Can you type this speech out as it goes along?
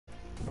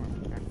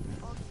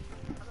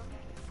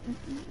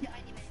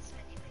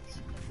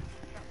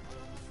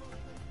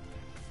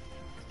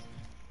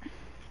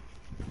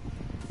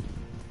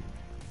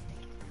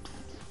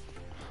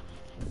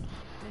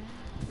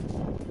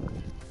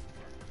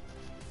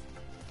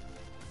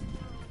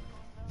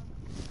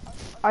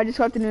I just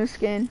got the new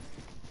skin.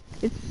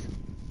 It's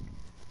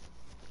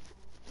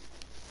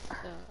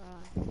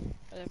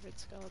whatever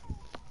it's called.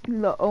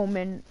 the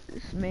Omen's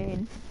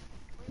main.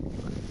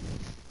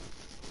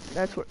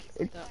 That's what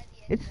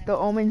it's the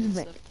Omen's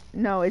main.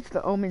 No, it's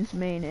the Omen's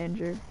main,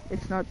 Andrew.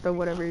 It's not the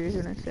whatever you're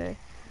gonna say.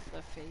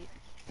 The Fate.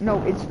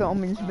 No, it's the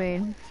Omen's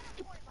main.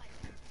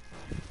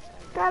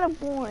 Got a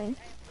boy.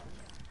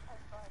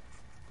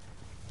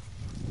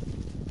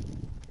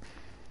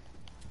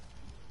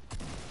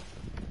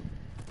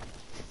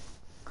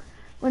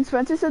 When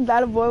Spencer said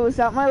that a boy, was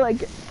that my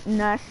like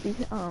nasty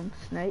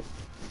snipe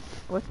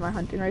with my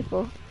hunting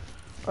rifle?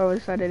 Or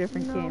was that a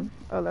different game?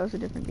 Oh, that was a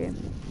different game.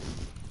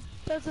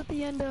 That's at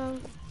the end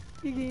of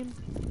the game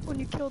when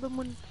you killed him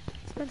when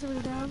Spencer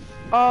was down.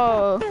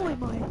 Oh. Holy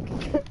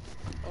Mike.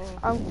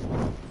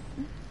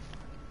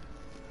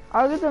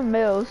 I'll get the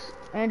mills.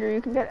 Andrew,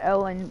 you can get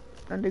L and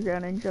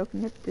underground, and Joe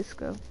can get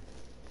disco.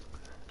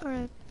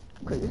 Alright.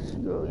 Because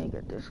you're gonna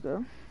get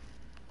disco.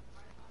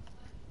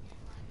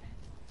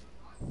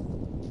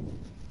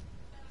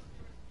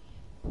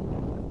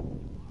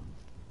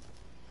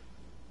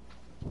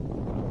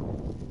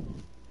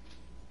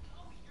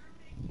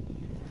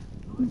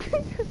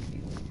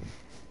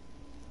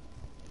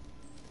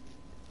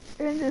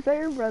 And is that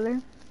your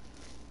brother?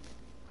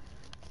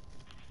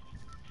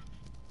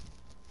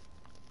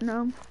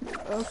 No?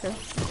 Okay.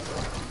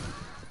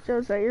 Joe,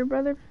 is that your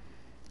brother?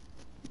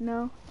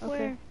 No? Okay.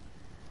 Where?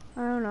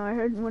 I don't know, I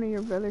heard one of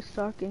your brothers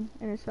talking,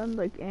 and it sounded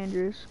like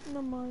Andrew's.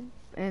 No mine.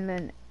 And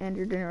then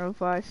Andrew didn't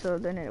reply, so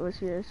then it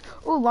was yours.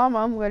 Oh, llama,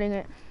 I'm getting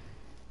it.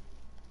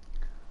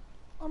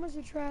 Llamas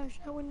are trash.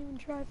 I wouldn't even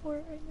try for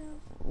it right now.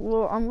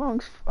 Well, I'm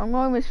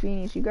going with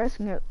Phoenix. You guys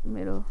can get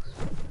middles.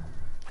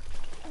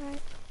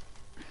 Alright.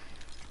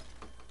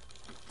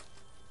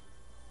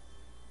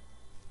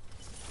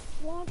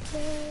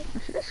 Wanted. I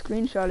should have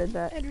screenshotted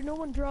that. Andrew, no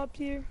one dropped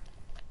here.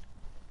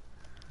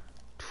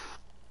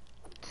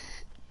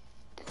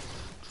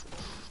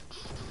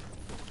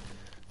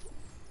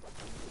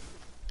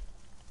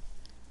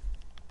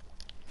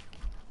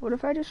 What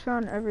if I just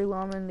found every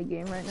llama in the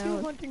game right now?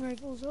 2 hunting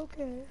rifles,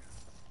 okay.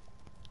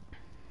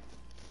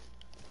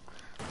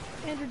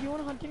 Andrew, do you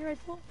want a hunting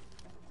rifle?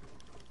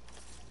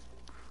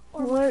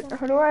 Or What?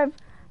 How do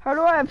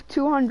I have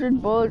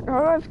 200 bullets? How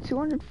do I have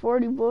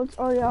 240 bullets?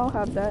 Oh yeah, I'll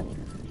have that.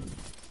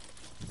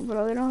 But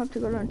I don't have to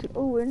go down to.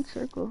 Oh, we're in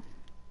circle.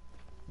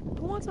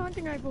 Who wants a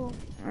hunting rifle?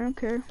 I don't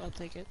care. I'll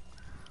take it.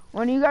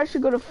 One of you guys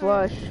should go to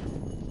flush.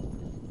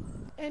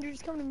 Andrew,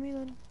 just come to me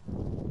then.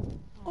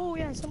 Oh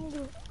yeah, someone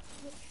go.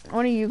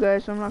 One of you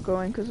guys. I'm not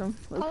going because I'm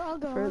I'll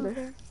go.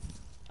 further.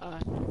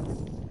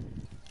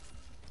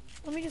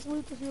 Let me just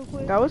loot this real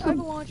quick. That was I have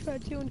a launch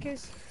pad too in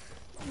case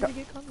I'm gonna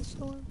get caught in the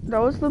storm. That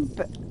was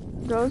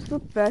the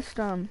best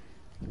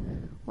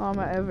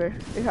llama ever.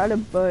 It had a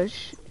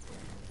bush.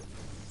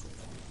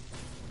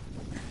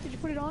 Did you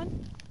put it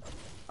on?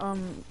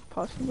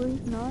 Possibly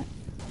not.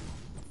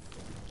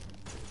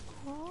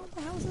 Oh,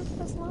 how is that the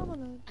best llama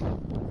then?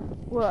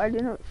 Well, I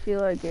didn't feel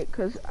like it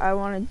because I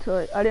wanted to.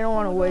 Like, I didn't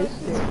want to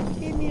waste it.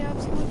 Gave me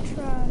absolute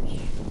trash.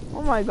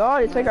 Oh my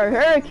God! It's like a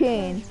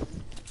hurricane.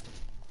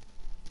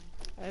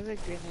 I have a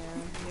green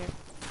arrow here.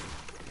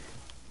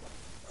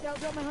 Yeah, I'll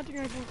drop my hunting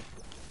rifle.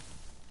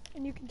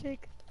 And you can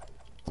take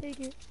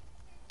it.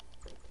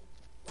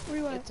 Where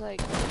you at? It's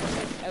like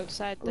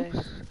outside the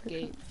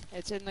gate.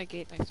 It's in the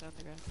gate next to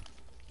the ground.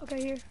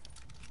 Okay, here.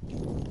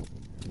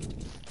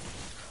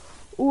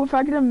 Oh, if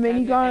I get a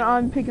minigun,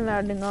 I'm picking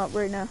that thing up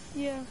right now.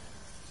 Yeah.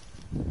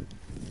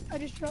 I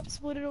just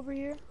split it over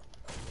here.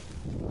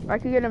 If I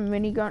could get a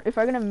minigun, if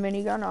I get a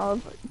minigun, I'll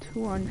have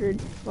 200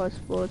 plus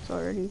bullets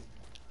already.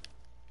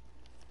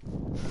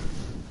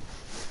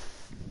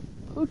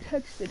 Who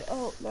texted?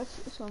 Oh, that's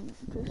some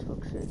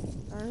Facebook shit.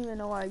 I don't even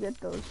know why I get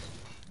those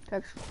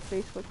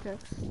Facebook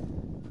texts.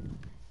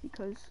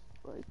 Because,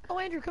 like... Oh,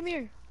 Andrew, come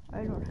here.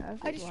 I don't have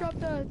it. I just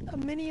dropped a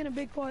mini and a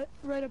big pot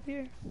right up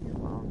here. Your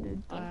mom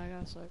did. I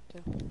got slurp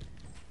too.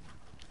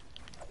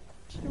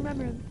 Just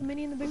remember, the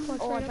mini and the big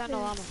pot's Oh, right I up found there.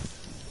 a llama.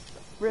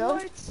 Really?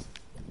 What?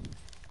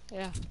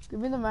 Yeah. Give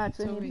me the mats,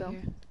 I It's over need them.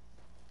 here. Do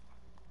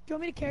you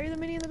want me to carry the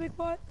mini and the big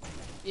pot?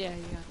 Yeah,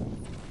 you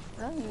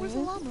got it. Where's the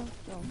llama?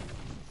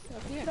 It's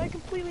up here. Did I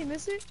completely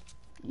miss it?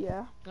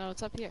 Yeah. No,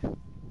 it's up here.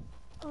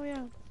 Oh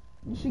yeah.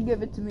 You should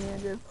give it to me,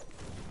 Andrew.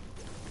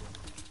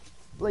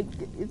 Like,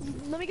 it's...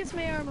 Let me get some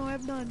ammo, I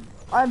have none.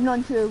 I have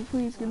none too.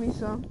 Please give me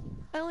some.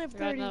 I only have I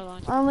got 30. another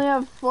launcher. I only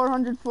have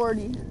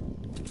 440.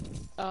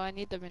 Oh, I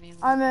need the mini.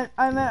 I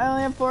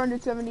only have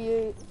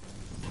 478.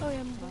 Oh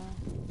yeah.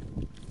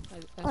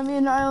 I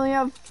mean, I only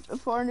have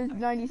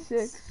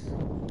 496.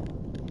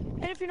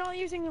 And if you're not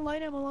using the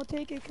light ammo, I'll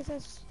take it, because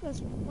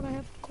that's what I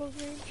have close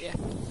range. Yeah.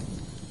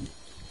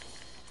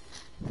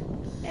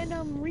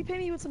 And repay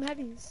me with some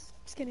heavies.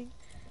 Just kidding.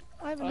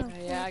 I have enough.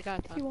 Okay, yeah, I got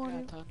a If you ton. I want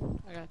got a it. ton.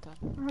 I got a ton.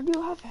 How do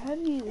you have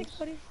heavies? Thanks,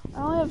 buddy.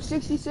 I only have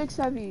 66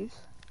 heavies.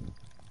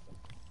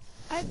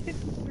 I have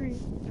 53.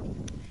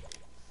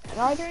 And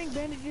I'm carrying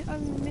bandages.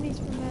 I'm minis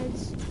for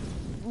meds.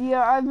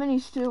 yeah, I have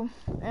minis too.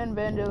 And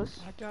bandos.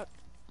 I dropped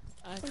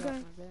Okay.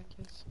 my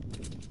bandages.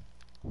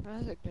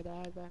 That's a good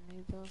eye by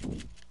me though.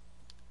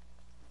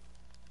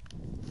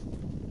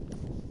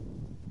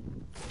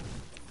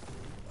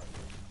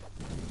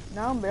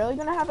 Now I'm barely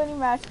gonna have any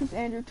match because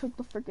Andrew took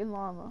the freaking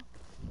llama.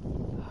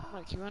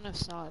 Look, you wouldn't have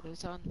saw it. It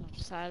was on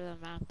the side of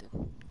the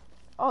mountain.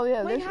 Oh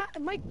yeah,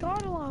 Mike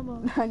got a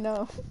llama. I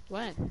know.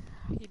 When?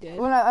 He did?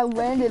 When I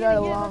landed at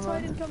a Yeah, that's why I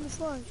llama. didn't come to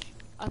slush.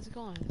 I was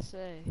going to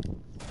say.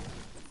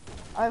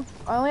 I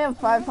only have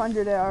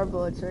 500 AR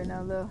bullets right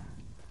now though.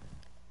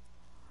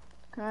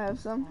 Can I have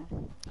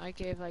some? I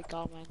gave like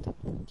all mine to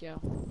Joe.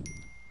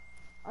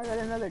 I got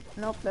another.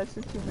 Nope, that's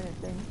the 2-minute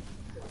thing.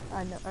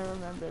 I know. I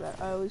remember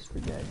that. I always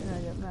forget and I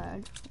get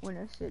mad when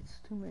I say it's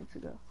 2 minutes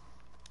ago.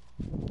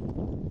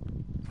 I'm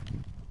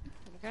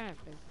kind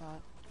of big pot.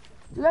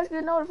 Do you guys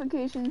get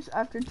notifications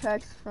after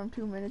text from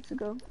 2 minutes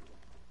ago?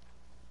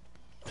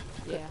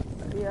 Yeah.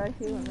 Yeah, I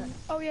hate when that.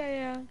 Oh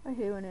yeah. I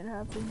hate when it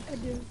happens. I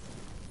do.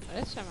 Oh,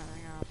 this time I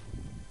ring off.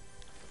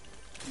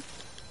 Oh,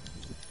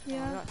 I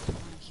Yeah. got 20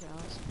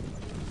 kills.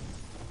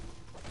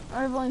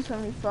 I have only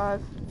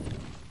 75.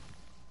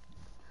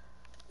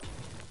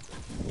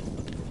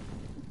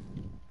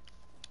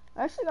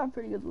 I actually got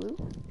pretty good loot.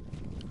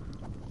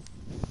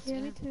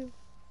 Yeah, me too.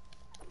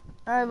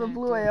 I have a Yeah,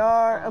 blue good.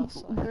 AR, a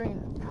Awesome.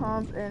 green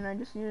pump, and I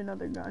just need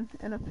another gun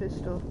and a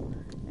pistol.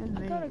 And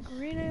I got a minis.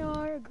 green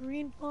AR, a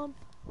green pump,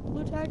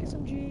 blue tag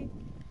SMG,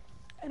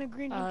 and a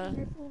green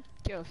hunting rifle.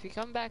 Joe, if you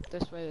come back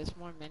this way, there's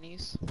more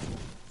minis.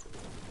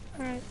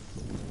 Alright.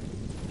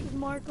 Just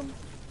mark them.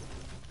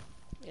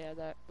 Yeah,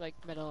 that, like,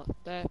 middle,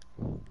 that,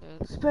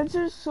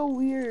 Spencer's so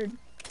weird.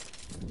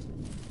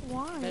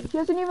 Why? He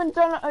hasn't even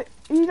done.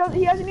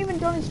 He hasn't even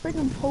done his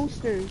freaking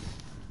posters.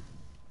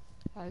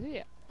 oh,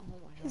 yeah. Oh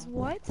my His god.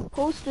 what?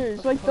 Posters,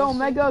 What, like the poster?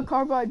 Omega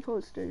Carbide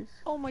posters.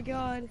 Oh my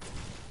god.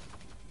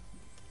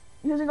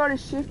 He hasn't got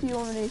his shifty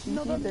eliminations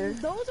No, either.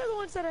 those are the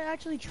ones that I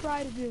actually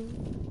try to do.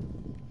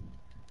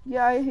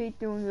 Yeah, I hate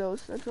doing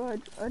those. That's why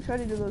I try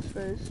to do those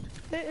first.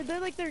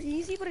 They're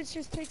easy, but it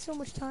just takes so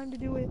much time to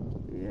do it.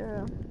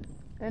 Yeah.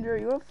 Andrew, are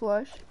you a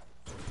flush?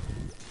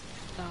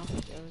 No,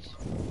 Joe's.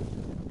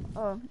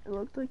 Oh, it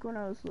looked like when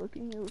I was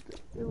looking,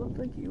 it looked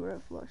like you were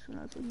at flush when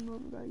I was looking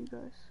over at you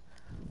guys.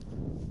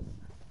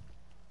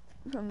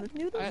 From the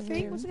Knew the I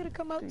Fate was gonna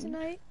come out thing.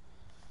 tonight.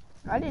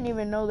 I didn't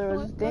even know there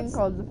was a thing Let's-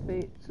 called the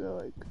Fate, so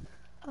like,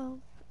 Oh.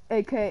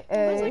 AKA,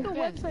 There's like a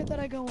Yeah. website that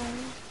I go on.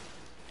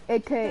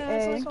 AKA, Yeah,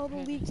 it's like all the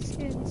leaked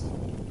skins.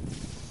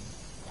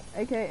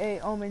 AKA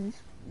Omen's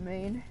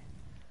main.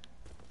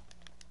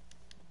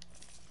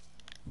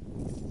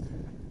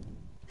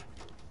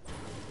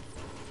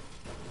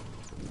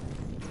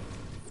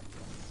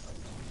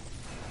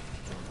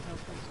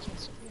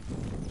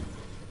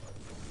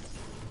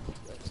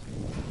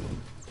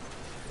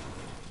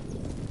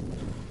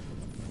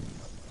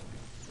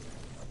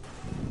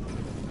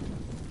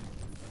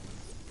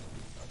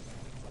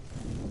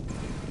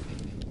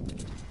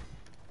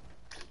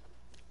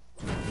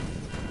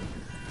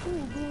 Ooh,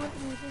 blue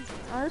weapon.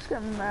 I'm just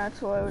getting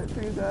mats while I wait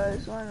for you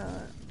guys. Why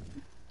not?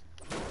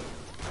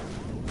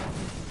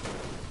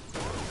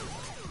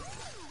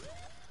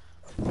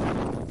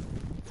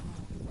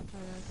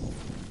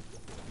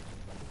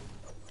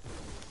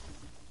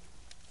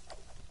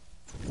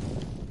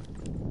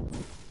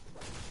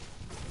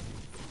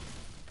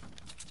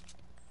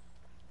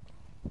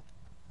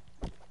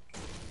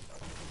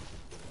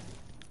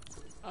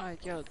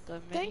 Alright, yo, the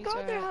minis Thank God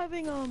are they're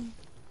having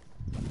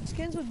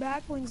skins with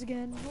backblings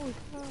again. Holy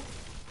crap.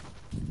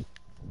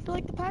 For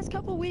like the past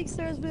couple weeks,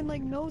 there's been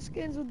like no new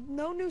skins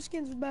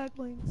with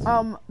backblings.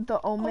 The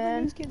All the new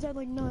Omen. skins had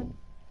like none.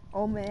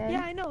 Omen.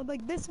 Yeah, I know.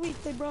 Like this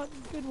week, they brought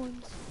good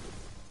ones.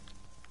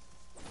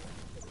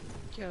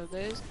 Yo,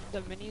 there's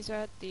the minis are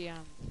at the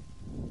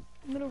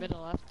Middle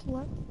left.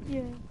 left.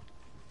 Yeah.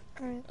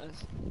 All right.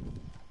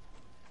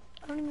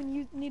 I don't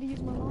even need to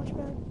use my launch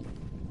pad.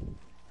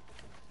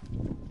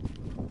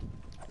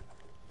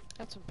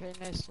 Got some pretty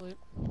nice loot.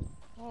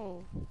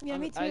 Oh. Yeah,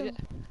 me too.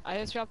 I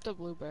just dropped a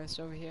blue burst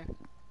over here.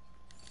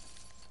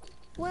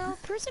 Well,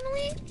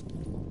 personally,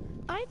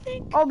 I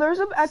think Oh, there's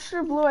an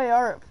extra blue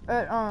AR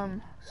at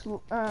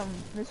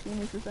Miss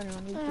Phoenix if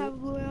anyone needs I it. have a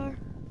blue AR.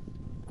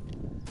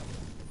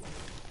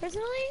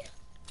 Personally,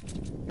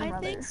 Your I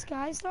mother. think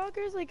Sky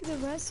Stalker is like the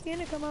best skin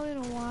to come out in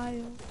a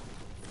while.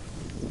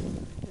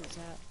 Who's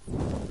that?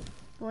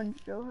 The one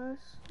Joe has.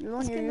 The The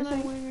one you're skin that I'm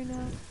using. wearing right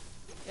now.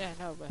 Yeah,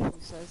 no, but who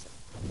says it?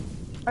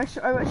 I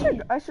should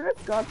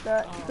have got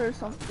that for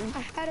something. I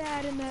had to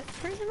add in that.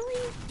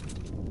 Personally,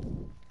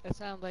 It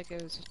sounded like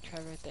it was a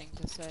Trevor thing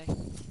to say.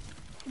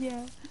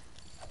 yeah.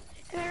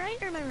 Am I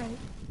right or am I right?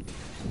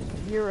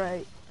 You're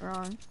right.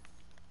 Wrong.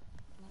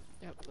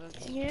 Yep,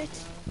 that's Dang it.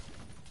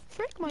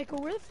 Frick, Michael,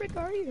 where the frick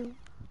are you?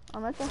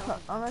 I'm at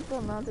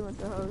the mountain with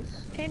the host.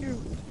 Andrew,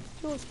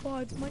 dual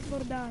squads. Mike's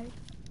about to die.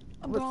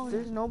 I'm But calling.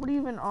 there's nobody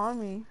even on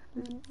me.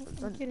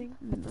 I'm kidding.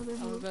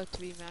 I'm about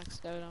to be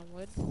maxed out on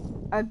wood.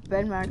 I've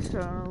been maxed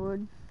out on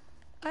wood.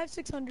 I have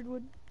 600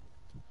 wood.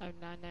 I have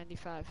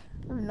 995.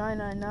 I have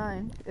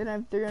 999, and I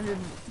have 300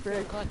 Here,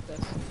 brick, collect this.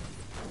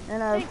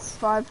 and I have Thanks.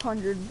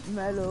 500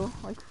 metal.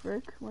 Like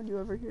frick, when do you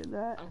ever hear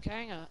that? I'm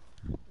carrying a...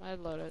 My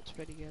loadout's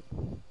pretty good.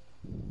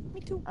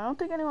 Me too. I don't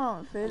think anyone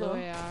went Blue fatal,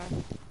 AR,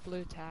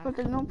 blue tack, but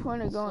there's no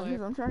point in going Slurp,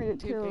 because I'm trying to get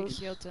 2 big kills.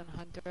 shields and a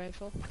hunter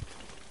rifle.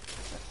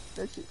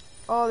 That's it.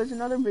 Oh, there's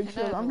another big And I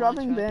shield. have I'm a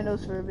dropping launch pad.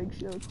 bandos for a big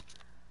shield.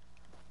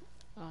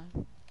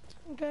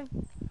 Okay.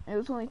 It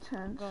was only I'm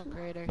 10. going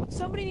greater.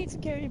 Somebody needs to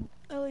carry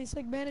at least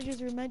like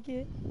bandages or a med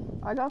kit.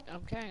 I got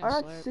I'm carrying a I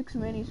got slurp. 6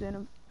 minis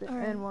and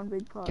Alright. one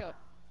big pot. Yo,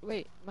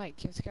 wait, Mike,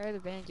 can you carry the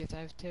bandages? I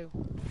have 2.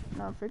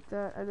 No, frick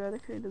that. I'd rather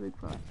carry the big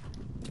pot.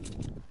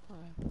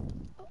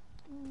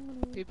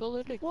 People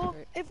literally Well,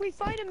 if we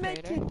find a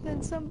med Crater. kit, then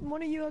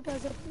one of you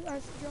guys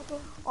has to drop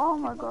off. Oh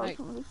my god, Mike.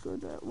 someone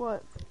destroyed that.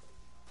 What?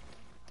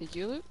 Did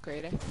you loot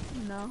greater?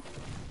 No.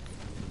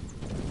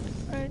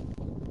 Alright.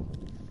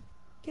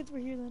 Kids were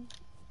here then.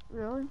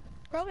 Really?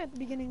 Probably at the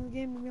beginning of the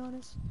game, to be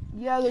honest.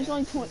 Yeah, there's Yeah,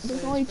 only so 20. There's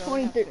it's only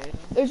probably 23. not fatal.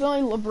 There's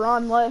only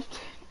LeBron left.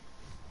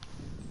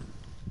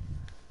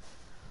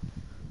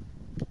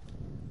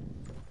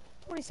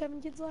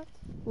 27 kids left.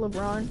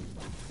 LeBron.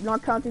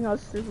 Not counting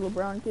us, there's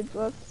LeBron kids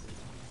left.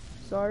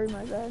 Sorry,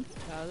 my bad.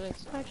 No,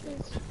 there's not. Actually,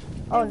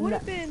 Oh, it would no.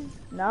 have been.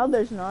 Now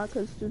there's not,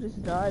 because Stu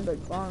just died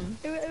like bums.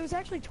 It was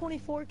actually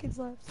 24 kids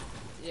left.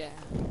 Yeah.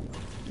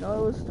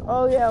 No, it was.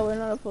 Oh yeah, we're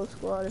not a full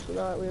squad. I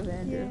forgot we have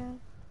Andrew.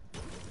 Yeah.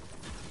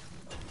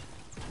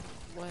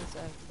 What is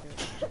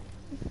that?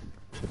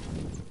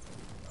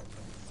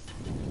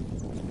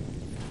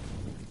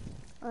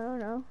 I don't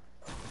know.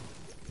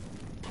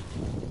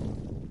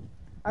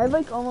 I have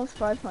like almost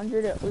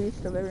 500 at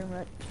least of every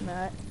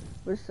mat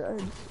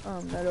besides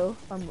metal.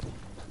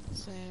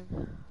 Same.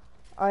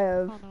 I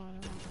have Oh no, I don't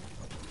want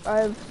I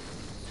have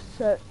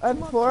I I'm have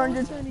not 400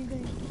 close to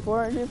anything.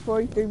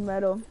 443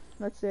 metal.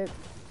 That's it.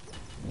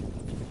 that.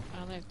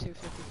 I only have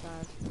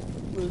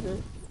 255. Loser.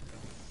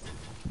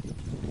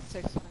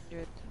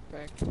 600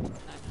 brick. 900.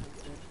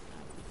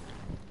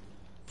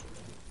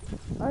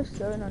 I have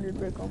 700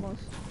 brick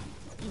almost.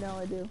 Now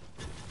I do.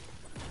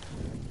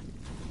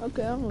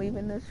 Okay, I'm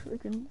leaving this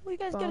freaking. Well, you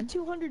guys got a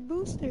 200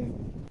 booster.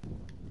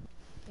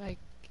 Like,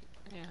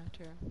 yeah,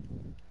 true.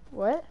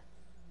 What?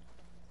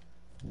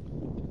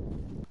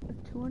 A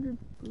 200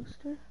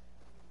 booster?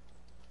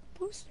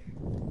 Booster.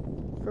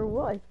 For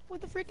what?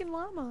 With the freaking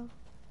llama.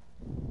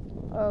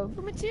 Oh.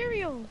 For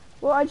material.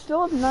 Well, I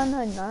still have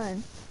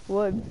 999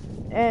 wood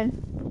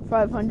and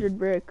 500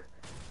 brick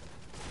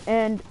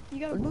and You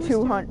got a booster.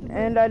 200,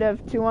 and I'd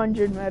have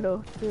 200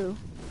 metal too.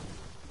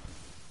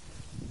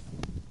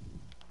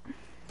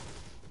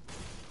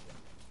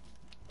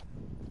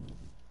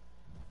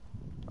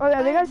 Oh yeah,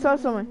 I think I saw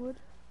someone.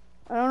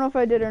 I don't know if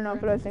I did or not,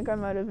 but I think I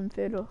might have been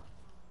fatal.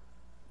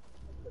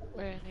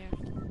 Where in here?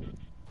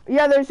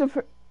 Yeah, there's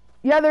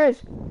yeah, there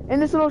is in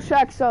this little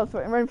shack south,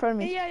 right in front of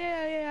me.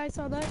 Yeah, I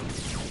saw that.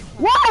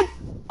 What?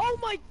 Oh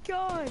my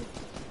god!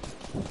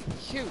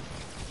 Shoot!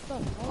 What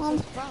the hell I'm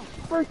is this from?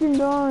 freaking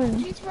done.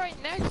 He's right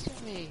next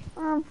to me!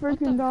 I'm What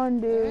freaking the done,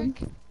 dude.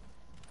 heck?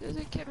 There's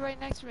a kid right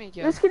next to me,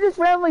 Joe. This kid just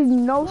randomly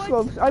no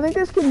scopes. I think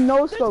this kid no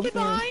There's scopes kid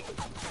me. behind!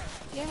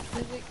 Yeah,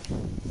 there's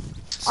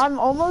a... I'm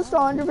almost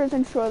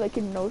 100% sure they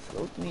can no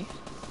scope me.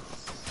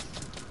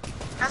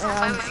 That's not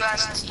fight with you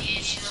guys.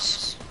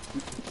 Jesus.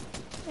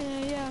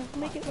 Yeah,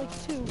 make it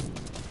like 2. We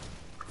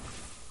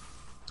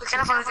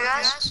can't fight with you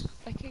guys?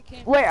 That kid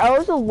came... Wait, I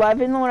was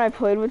 11 when I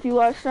played with you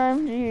last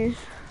time? Jeez,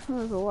 that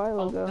was a while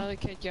Oh, ago. another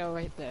kid, Joe,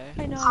 right there.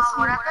 I know.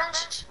 What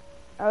happened?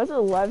 I was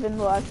 11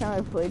 the last time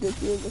I played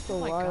with you, just a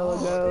my while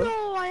God. ago.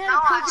 No, I had No,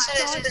 a I COVID said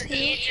shot it's been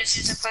too. ages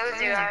since I played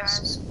with you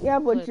guys. Yeah,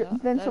 but Wait,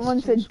 then that's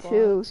someone 2 said 2,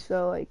 squads.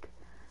 so like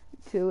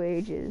 2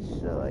 ages,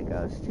 so like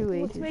I was 2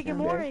 ages Let's make it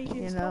younger, more ages.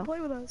 you Don't know? play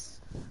with us.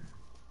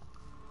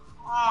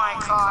 Oh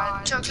my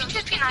god. Joe, can you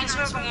just be nice to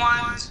me for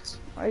once?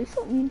 Why are you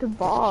so mean to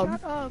Bob?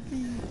 Shut up, B.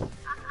 Oh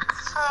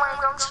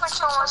my god, I'm just gonna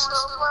kill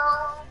myself,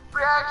 bro.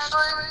 We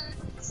actually...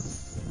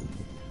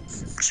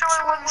 So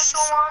I love you so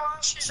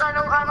much.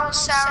 I know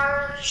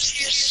Sarah,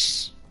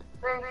 she's...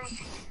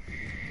 like...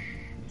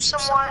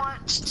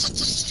 somewhat...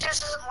 she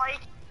doesn't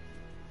like...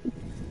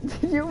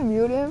 Did you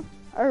mute him?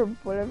 Or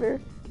whatever?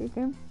 Kick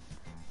him?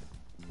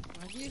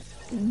 What you?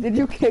 Did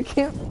you kick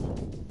him?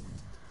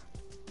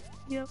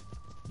 Yep.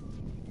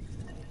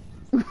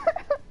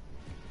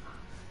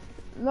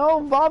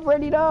 No, Bob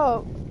readied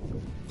up.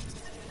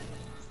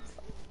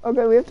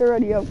 Okay, we have to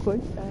ready up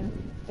quick then.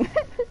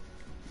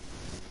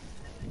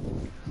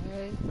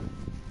 Hey.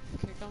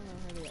 Kick him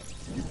already up.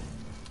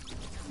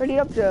 Ready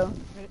up, Joe.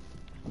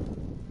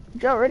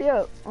 Joe, ready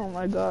up. Oh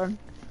my god.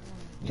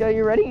 Joe,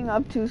 you're readying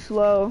up too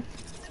slow.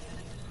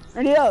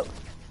 Ready up.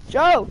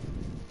 Joe!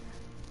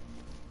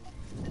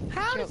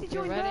 How Joe, does he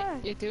you're, join ready,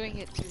 back? you're doing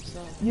it too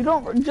slow. You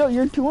don't, Joe,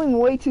 you're doing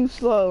way too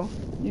slow.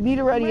 You need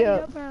to ready Ready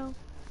up. now.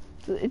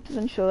 It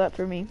doesn't show that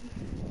for me.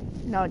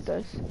 Now it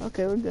does.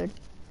 Okay, we're good.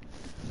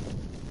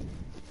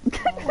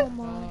 Oh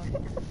my.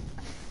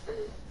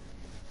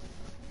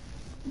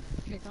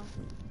 Okay, go.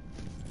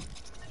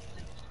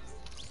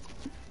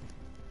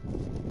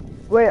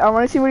 Wait, I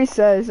want to see what he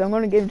says. I'm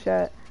going to game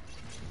chat.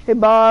 Hey,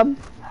 Bob. Wait,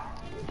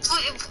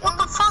 what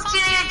the fuck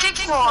did you get kicked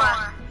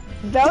for?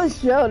 That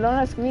was Joe. Don't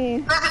ask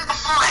me.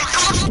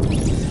 Oh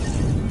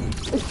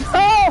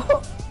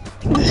Oh!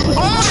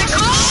 my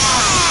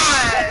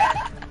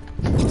god!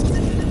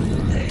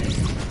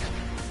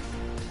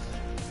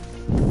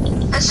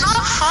 It's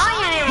not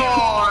funny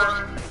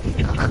anymore.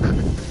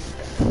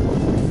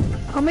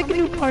 I'll make a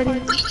new party. Wait,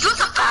 you have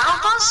the battle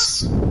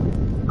bus?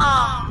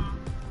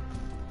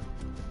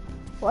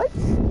 What?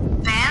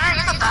 Banner? You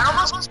have the battle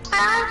bus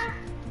banner?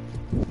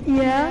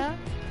 Yeah?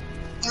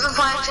 You've been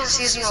playing since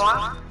season 1?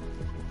 I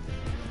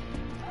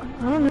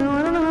don't know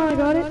how I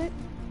got it.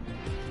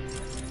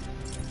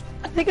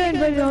 I think I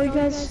invited all you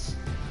guys.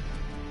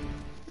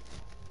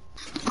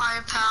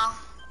 Alright, pal.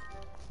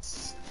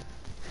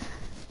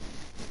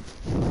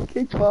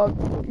 Kick Bob.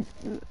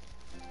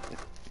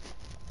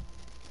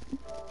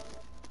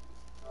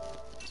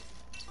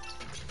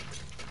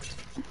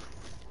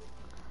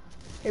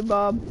 Hey,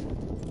 Bob. Wait,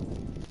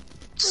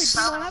 do you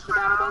not have the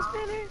battle bus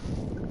banner?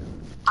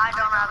 I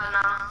don't have it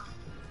now.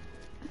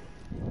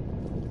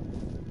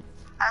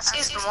 That's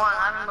season 1.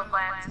 I haven't been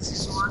playing since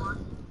season 1.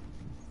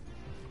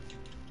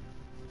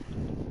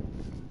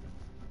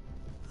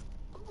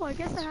 Oh, I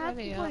guess I have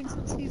been playing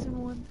since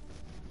season 1.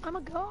 I'm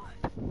a god.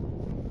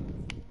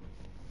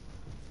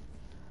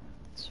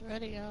 It's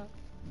ready up.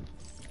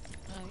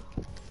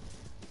 Like,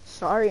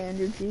 Sorry,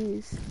 Andrew.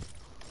 Jeez.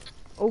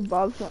 Oh,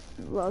 Bob's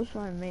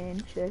my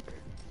main chick.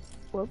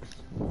 Whoops.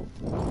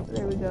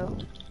 There we go.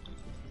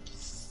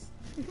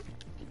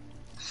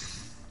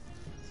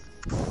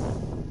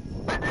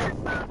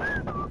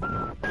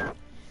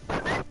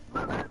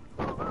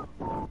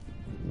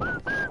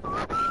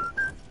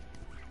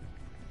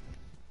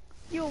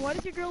 Yo, why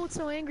does your girl look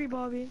so angry,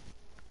 Bobby?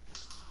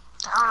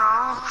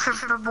 I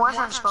don't know. Her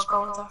boyfriend spoke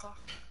over her.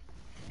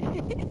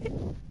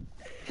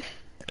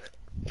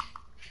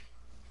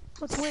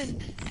 Let's win.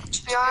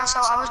 To be honest,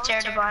 I was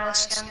dared to buy this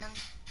skin.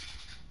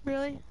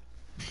 Really?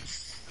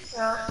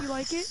 Yeah. You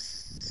like it?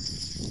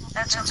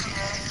 That's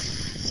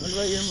okay. What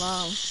about your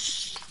mom?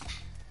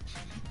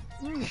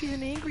 She's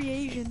an angry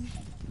Asian.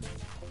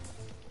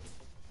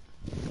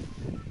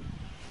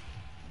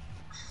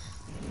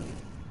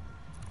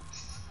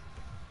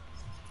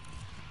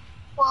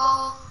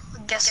 Well,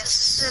 I guess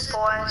this is it,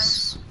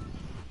 boys.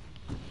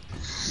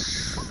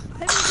 I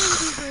haven't played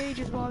with you for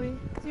ages, Bobby.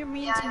 Cause you're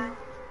mean to me.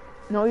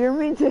 No, you're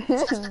mean to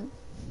him.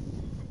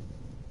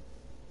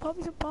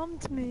 Bobby's a bum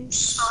to me.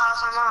 So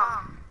how's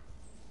my mom?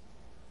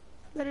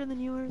 Better than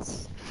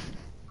yours.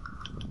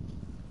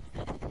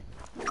 I don't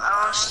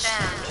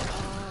understand.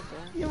 oh,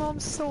 Your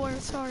mom's sore,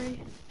 sorry.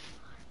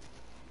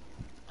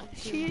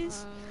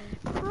 She's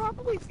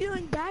probably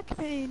feeling back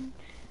pain.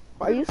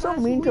 Why are you so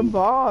mean to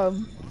Bob?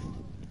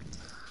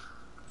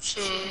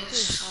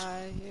 Jeez.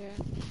 Hi here.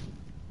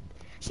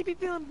 She be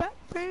feeling back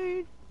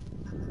pain.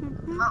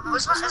 Is my mom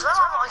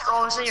like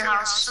always at your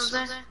house or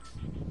something?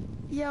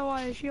 Yeah,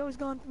 why? Is she always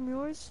gone from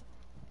yours?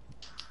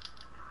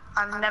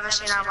 I've never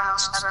seen her at my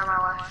house ever in my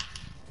life.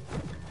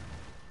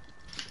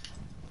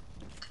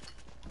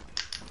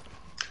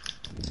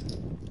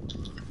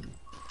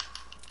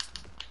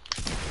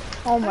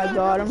 Oh my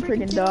god, I'm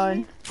freaking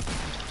done.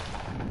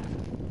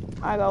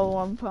 I got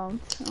 1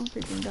 pump. I'm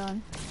freaking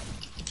done.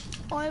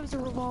 All I have is a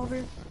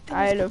revolver.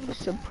 I had a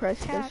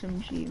suppressed Cat.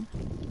 SMG.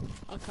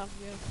 I'll come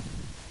here.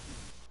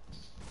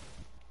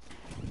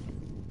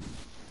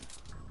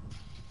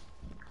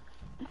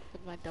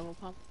 With my double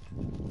pump.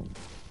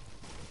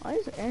 Why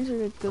is Andrew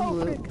the good Oh,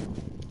 loot? quick.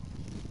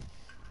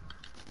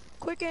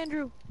 Quick,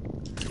 Andrew.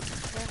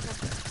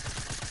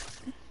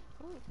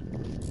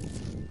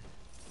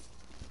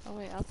 Oh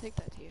wait, I'll take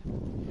that to you.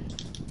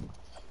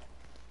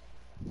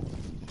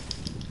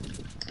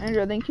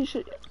 Andrew, I think you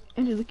should.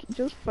 Andrew,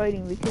 just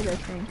fighting because I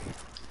think.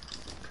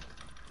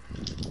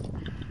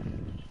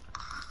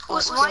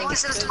 Whose mic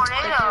is in a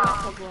tornado?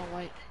 Purple and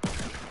white.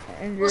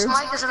 Andrew. Whose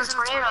mic is in a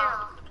tornado?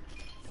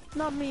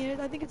 Not me,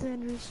 I think it's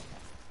Andrew's.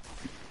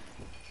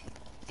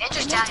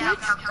 Andrew's dad got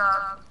fucked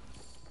up.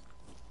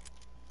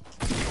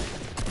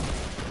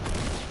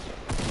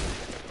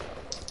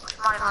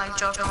 I'm not even like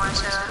joking when I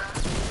say that.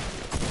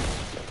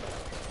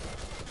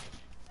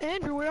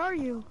 Andrew, where are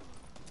you?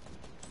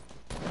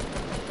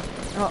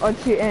 Oh, let's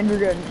see Andrew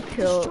getting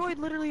killed. Destroyed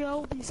literally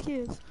all these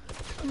kids.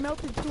 I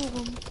melted 2 of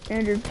them.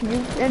 Andrew, can you?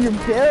 Andrew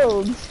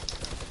builds.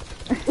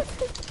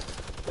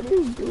 What are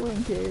you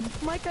doing, kid?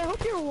 Mike, I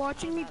hope you were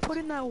watching me put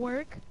in that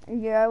work.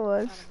 Yeah, I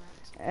was.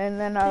 And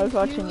then I was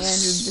watching Andrew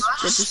just get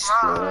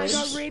I destroyed.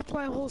 got raped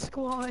by a whole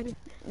squad.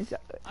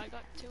 I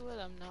got 2 of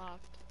them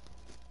knocked.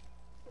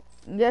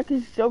 Yeah,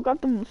 cause Joe got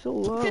them so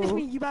low. Finish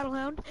me, you battle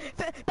hound.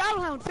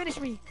 Battle hound, finish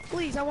me.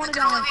 Please, I want to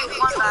There can die. only be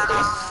one battle.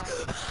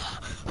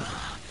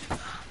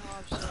 Oh,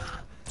 I'm sorry.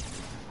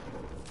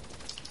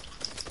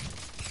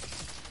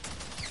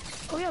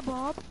 Oh yeah,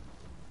 Bob.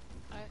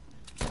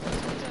 Good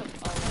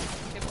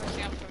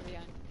mercy, I'm from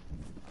behind.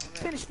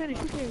 Finish,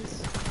 who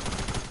cares?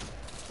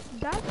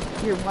 That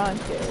Your mom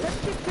cares.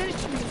 kid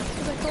finished me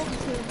because I told him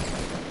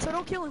to. So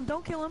don't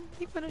kill him.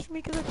 He finished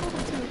me because I told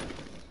him to.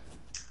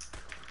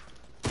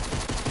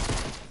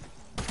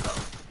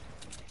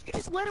 You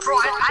just let him Bro,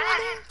 reload,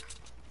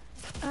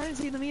 I didn't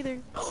see them either.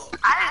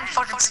 didn't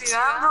fucking see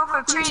that. I don't know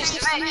if it trees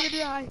to me. Neither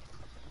did I.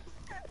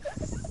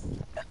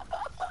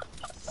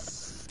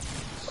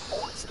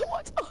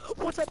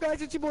 What's up,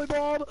 guys? It's your boy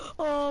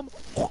Bob.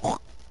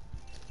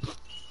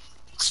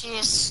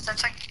 Jeez,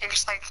 that's like,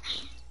 it's like